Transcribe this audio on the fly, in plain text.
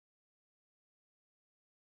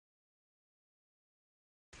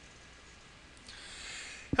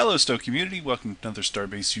Hello STO community, welcome to another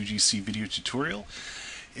Starbase UGC video tutorial.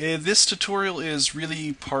 This tutorial is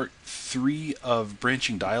really part 3 of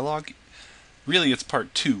branching dialogue. Really it's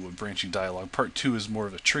part 2 of branching dialogue. Part 2 is more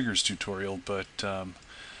of a triggers tutorial, but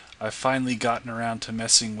I've finally gotten around to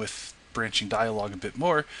messing with branching dialogue a bit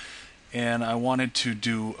more, and I wanted to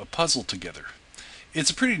do a puzzle together. It's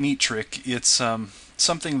a pretty neat trick. It's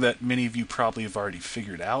something that many of you probably have already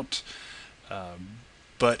figured out,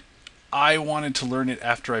 but I wanted to learn it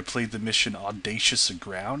after I played the mission Audacious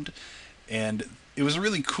Aground, and it was a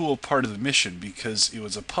really cool part of the mission because it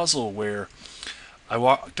was a puzzle where I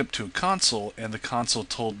walked up to a console and the console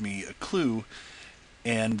told me a clue,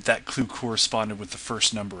 and that clue corresponded with the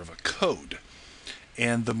first number of a code.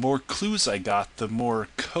 And the more clues I got, the more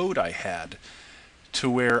code I had, to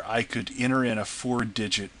where I could enter in a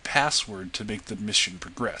 4-digit password to make the mission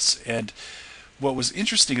progress. And what was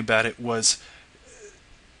interesting about it was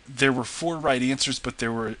there were 4 right answers, but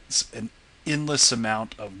there was an endless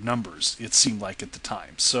amount of numbers, it seemed like at the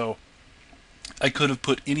time. So I could have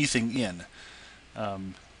put anything in,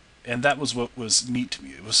 and that was what was neat to me.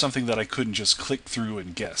 It was something that I couldn't just click through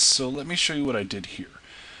and guess. So let me show you what I did here.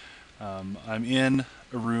 I'm in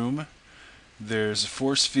a room. There's a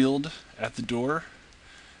force field at the door,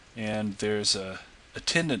 and there's a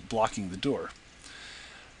attendant blocking the door.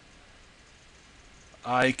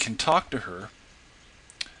 I can talk to her,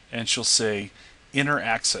 and she'll say, enter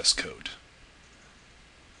access code.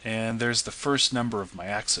 And there's the first number of my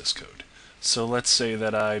access code. So let's say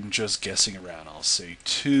that I'm just guessing around. I'll say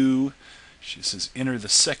 2. She says, enter the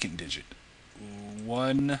second digit.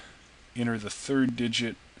 1. Enter the third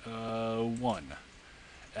digit. 1.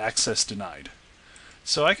 Access denied.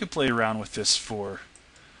 So I could play around with this for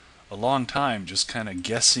a long time, just kind of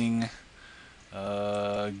guessing,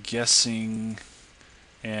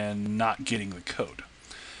 and not getting the code.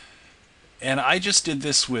 And I just did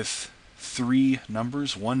this with 3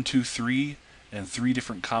 numbers, 1, 2, 3, and 3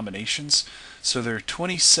 different combinations. So there are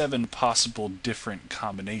 27 possible different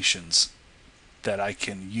combinations that I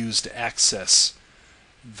can use to access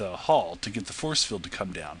the hall to get the force field to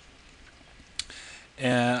come down.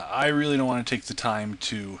 And I really don't want to take the time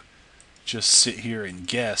to just sit here and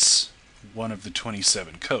guess one of the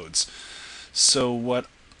 27 codes. So what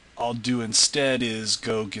I'll do instead is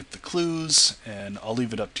go get the clues, and I'll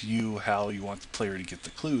leave it up to you how you want the player to get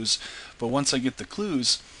the clues. But once I get the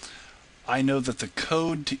clues, I know that the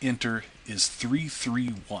code to enter is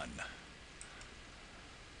 331.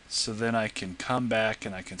 So then I can come back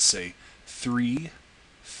and I can say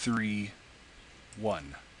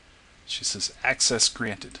 331. She says access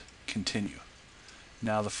granted. Continue.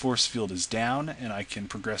 Now the force field is down and I can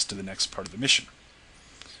progress to the next part of the mission.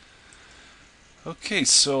 Okay,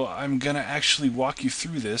 so I'm going to actually walk you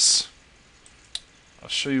through this. I'll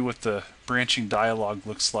show you what the branching dialogue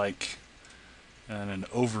looks like and an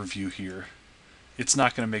overview here. It's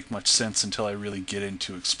not going to make much sense until I really get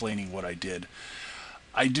into explaining what I did.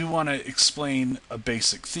 I do want to explain a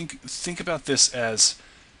basic. Think about this as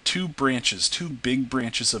 2 branches, 2 big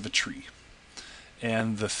branches of a tree.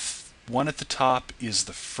 And the one at the top is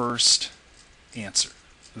the first answer,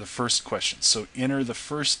 the first question. So enter the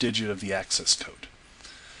first digit of the access code.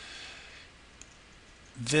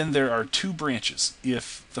 Then there are 2 branches.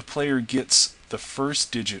 If the player gets the first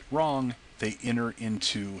digit wrong, they enter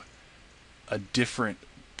into a different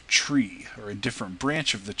tree, or a different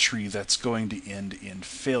branch of the tree that's going to end in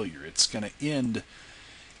failure. It's going to end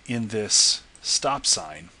in this stop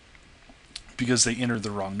sign because they entered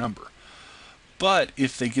the wrong number. But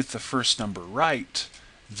if they get the first number right,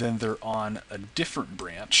 then they're on a different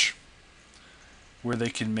branch where they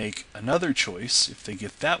can make another choice. If they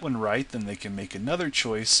get that one right, then they can make another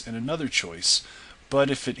choice and another choice. But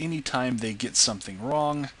if at any time they get something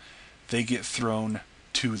wrong, they get thrown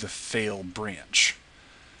to the fail branch.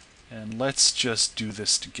 And let's just do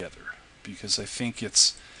this together, because I think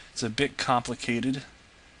it's a bit complicated,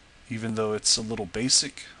 even though it's a little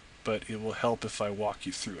basic, but it will help if I walk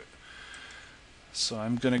you through it. So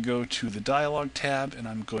I'm going to go to the dialogue tab, and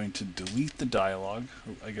I'm going to delete the dialogue.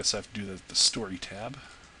 I guess I have to do the story tab.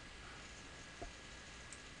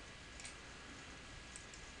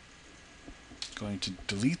 Going to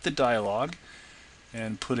delete the dialogue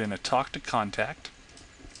and put in a talk to contact.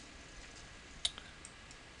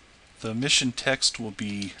 The mission text will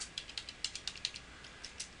be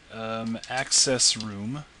access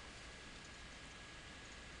room.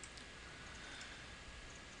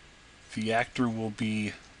 The actor will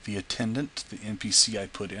be the attendant, the NPC I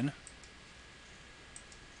put in.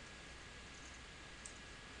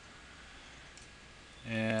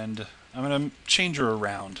 And I'm going to change her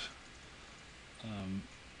around.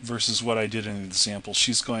 versus what I did in the example.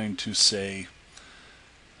 She's going to say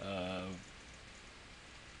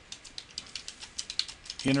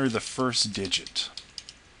enter the first digit.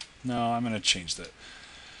 No, I'm going to change that.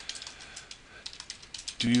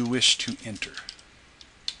 Do you wish to enter?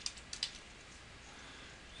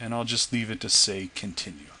 And I'll just leave it to say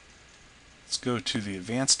continue. Let's go to the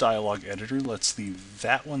advanced dialog editor. Let's leave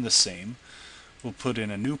that one the same. We'll put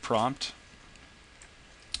in a new prompt,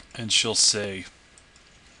 and she'll say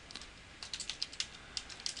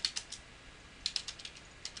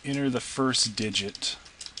enter the first digit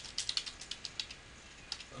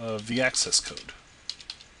of the access code.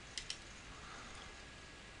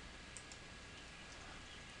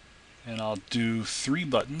 And I'll do 3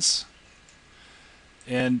 buttons.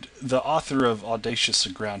 And the author of Audacious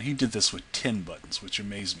Aground, he did this with 10 buttons, which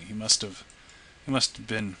amazed me. He must have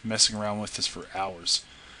been messing around with this for hours.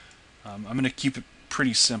 I'm going to keep it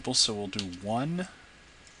pretty simple, so we'll do 1.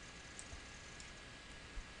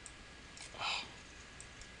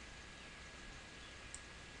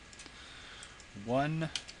 1,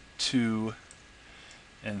 2,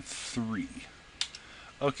 and 3.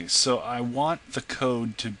 Okay, so I want the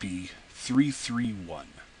code to be 331,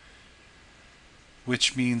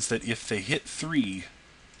 which means that if they hit 3,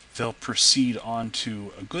 they'll proceed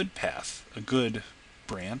onto a good path, a good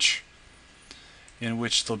branch, in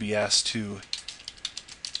which they'll be asked to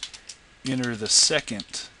enter the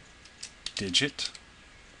second digit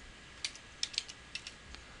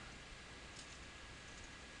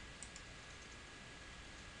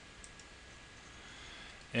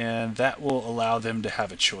and that will allow them to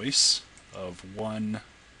have a choice of 1,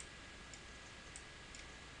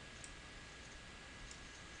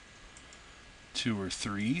 2, or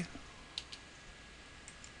 3.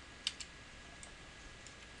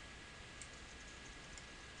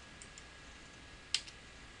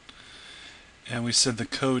 And we said the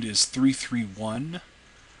code is 331.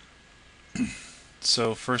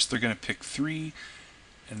 So first they're going to pick 3,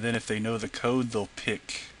 and then if they know the code, they'll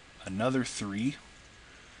pick another 3,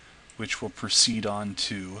 which will proceed on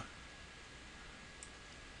to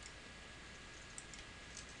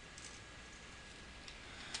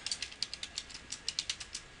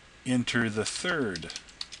enter the third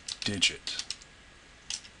digit.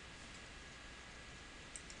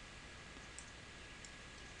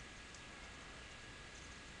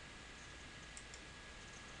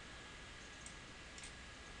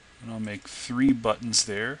 And I'll make 3 buttons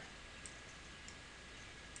there.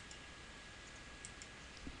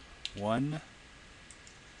 1,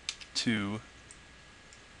 2,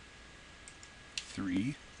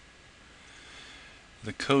 3.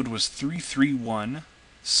 The code was 331,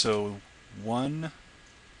 so 1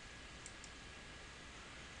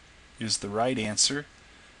 is the right answer.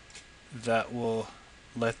 That will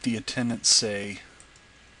let the attendant say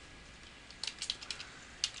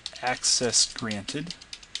access granted.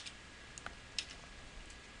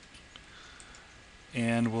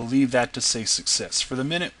 And we'll leave that to say success. For the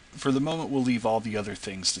moment, we'll leave all the other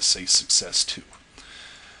things to say success too.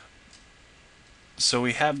 So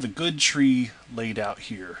we have the good tree laid out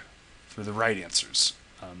here for the right answers.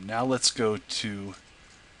 Now let's go to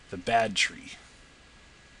the bad tree.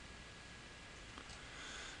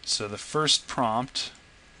 So the first prompt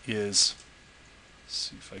is, let's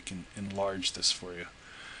see if I can enlarge this for you.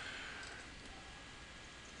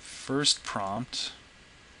 First prompt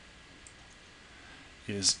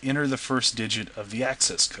is enter the first digit of the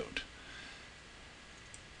access code.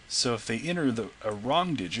 So if they enter a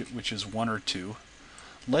wrong digit, which is 1 or 2,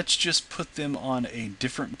 let's just put them on a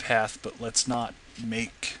different path, but let's not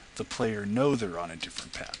make the player know they're on a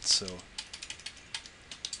different path. So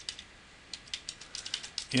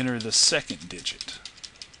enter the second digit.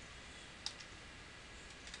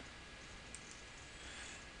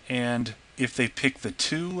 And if they pick the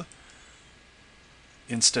 2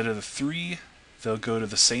 instead of the 3, they'll go to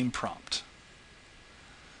the same prompt.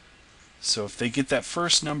 So if they get that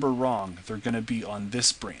first number wrong, they're going to be on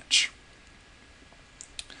this branch.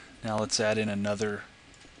 Now let's add in another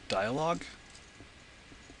dialog.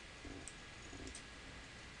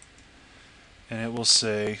 And it will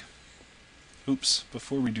say, oops,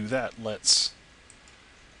 before we do that, let's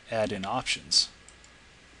add in options.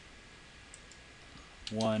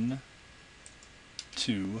 1,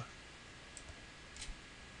 2,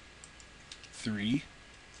 3.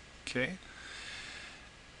 Okay.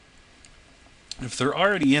 If they're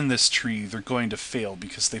already in this tree, they're going to fail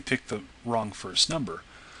because they picked the wrong first number.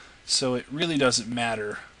 So it really doesn't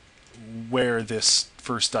matter where this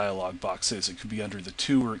first dialog box is. It could be under the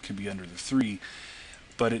 2 or it could be under the 3,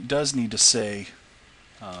 but it does need to say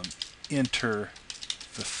enter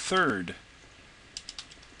the third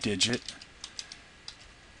digit,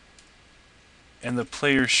 and the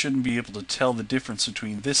player shouldn't be able to tell the difference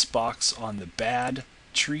between this box on the bad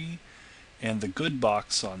tree and the good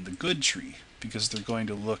box on the good tree, because they're going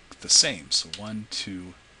to look the same. So 1,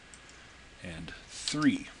 2, and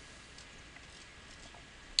 3.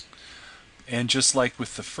 And just like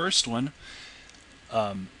with the first one,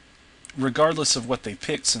 regardless of what they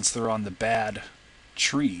pick, since they're on the bad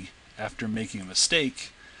tree after making a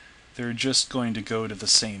mistake, they're just going to go to the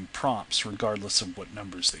same prompts regardless of what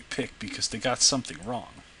numbers they pick, because they got something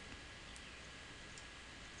wrong.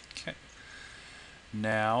 Okay.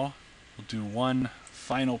 Now we'll do one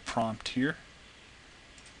final prompt here.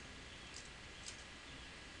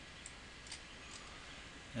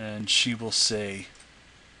 And she will say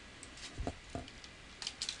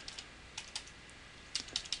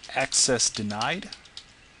access denied.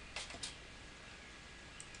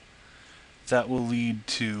 That will lead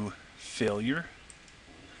to failure.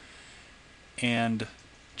 And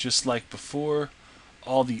just like before,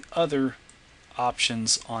 all the other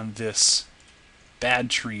options on this bad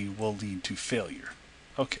tree will lead to failure.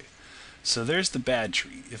 Okay, so there's the bad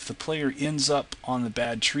tree. If the player ends up on the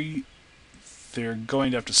bad tree, they're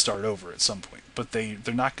going to have to start over at some point, but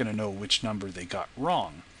they're not going to know which number they got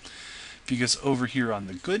wrong, because over here on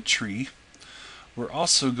the good tree, we're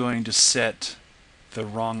also going to set the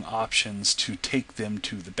wrong options to take them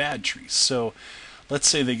to the bad tree. So let's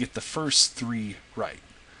say they get the first 3 right.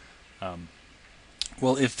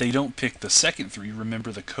 Well, if they don't pick the second 3,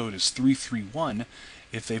 remember the code is 331.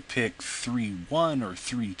 If they pick 31 or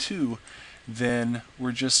 32, then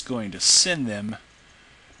we're just going to send them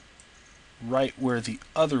right where the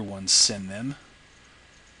other ones send them,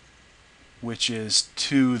 which is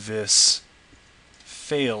to this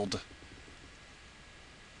failed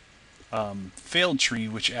tree,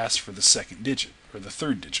 which asks for the second digit or the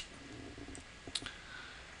third digit.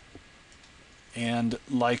 And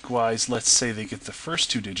likewise, let's say they get the first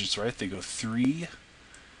 2 digits right. They go 3,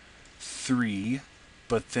 3,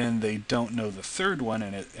 but then they don't know the third one,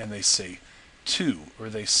 and they say 2, or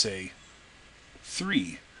they say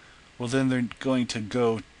 3. Well, then they're going to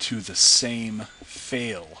go to the same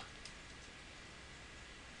fail.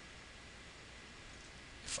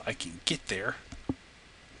 If I can get there. They're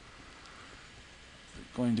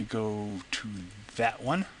going to go to that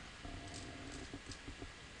one.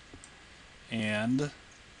 And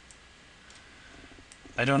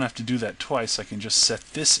I don't have to do that twice. I can just set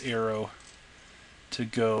this arrow to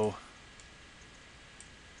go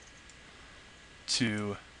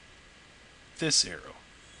to this arrow.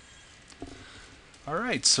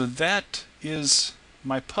 Alright, so that is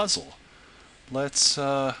my puzzle. Let's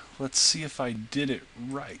see if I did it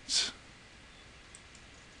right.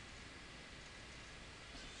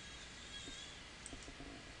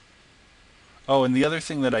 Oh, and the other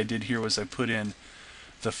thing that I did here was I put in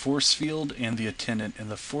the force field and the attendant, and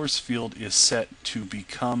the force field is set to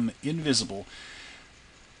become invisible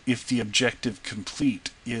if the objective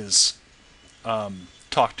complete is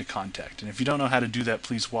talk to contact. And if you don't know how to do that,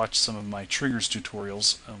 please watch some of my triggers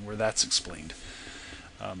tutorials where that's explained.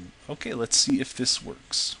 Okay, let's see if this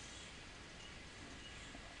works.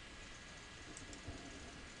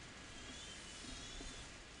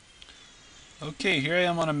 Okay, here I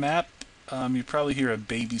am on a map. You probably hear a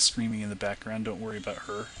baby screaming in the background. Don't worry about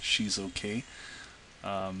her. She's okay.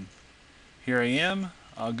 Here I am.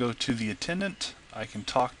 I'll go to the attendant. I can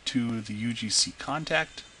talk to the UGC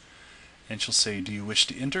contact, and she'll say, "Do you wish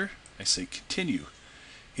to enter?" I say, "Continue.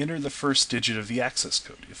 Enter the first digit of the access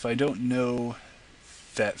code." If I don't know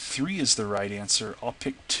that 3 is the right answer, I'll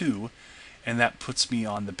pick 2, and that puts me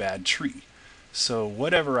on the bad tree. So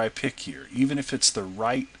whatever I pick here, even if it's the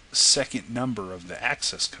right second number of the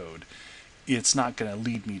access code, it's not going to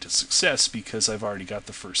lead me to success because I've already got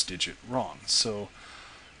the first digit wrong. So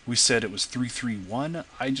we said it was 331.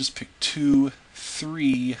 I just picked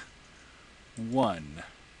 231.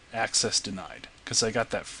 Access denied, because I got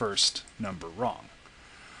that first number wrong.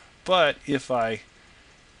 But if I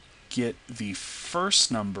get the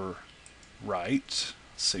first number right,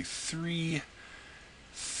 say 3,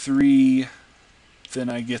 3, then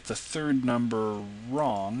I get the third number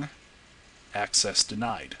wrong, access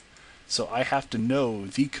denied. So I have to know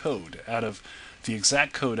the code out of the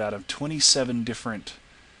exact code out of 27 different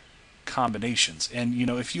combinations. And you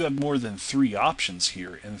know, if you have more than 3 options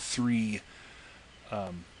here and 3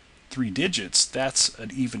 digits, that's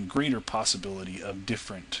an even greater possibility of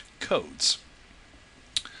different codes.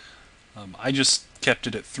 I just kept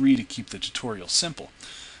it at 3 to keep the tutorial simple.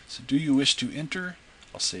 So do you wish to enter?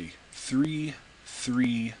 I'll say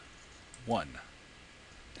 331.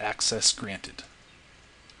 Access granted.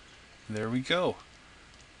 There we go.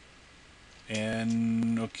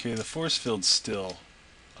 And okay, the force field's still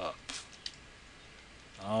up.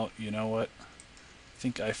 Oh, you know what? I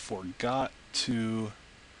think I forgot to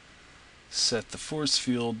set the force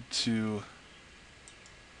field to...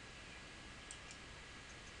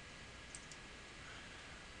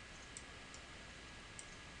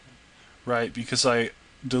 Right, because I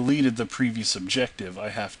deleted the previous objective, I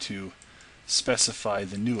have to specify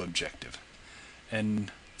the new objective.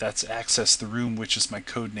 And that's access the room, which is my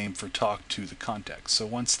code name for talk to the contact. So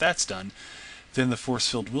once that's done, then the force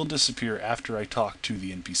field will disappear after I talk to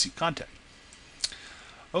the NPC contact.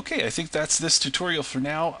 Okay, I think that's this tutorial for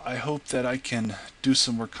now. I hope that I can do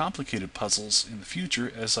some more complicated puzzles in the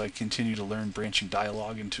future as I continue to learn branching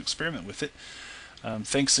dialogue and to experiment with it.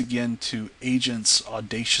 Thanks again to Agents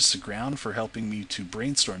Audacious Aground for helping me to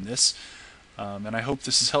brainstorm this, and I hope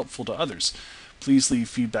this is helpful to others. Please leave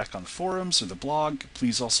feedback on the forums or the blog.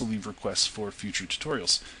 Please also leave requests for future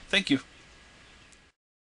tutorials. Thank you.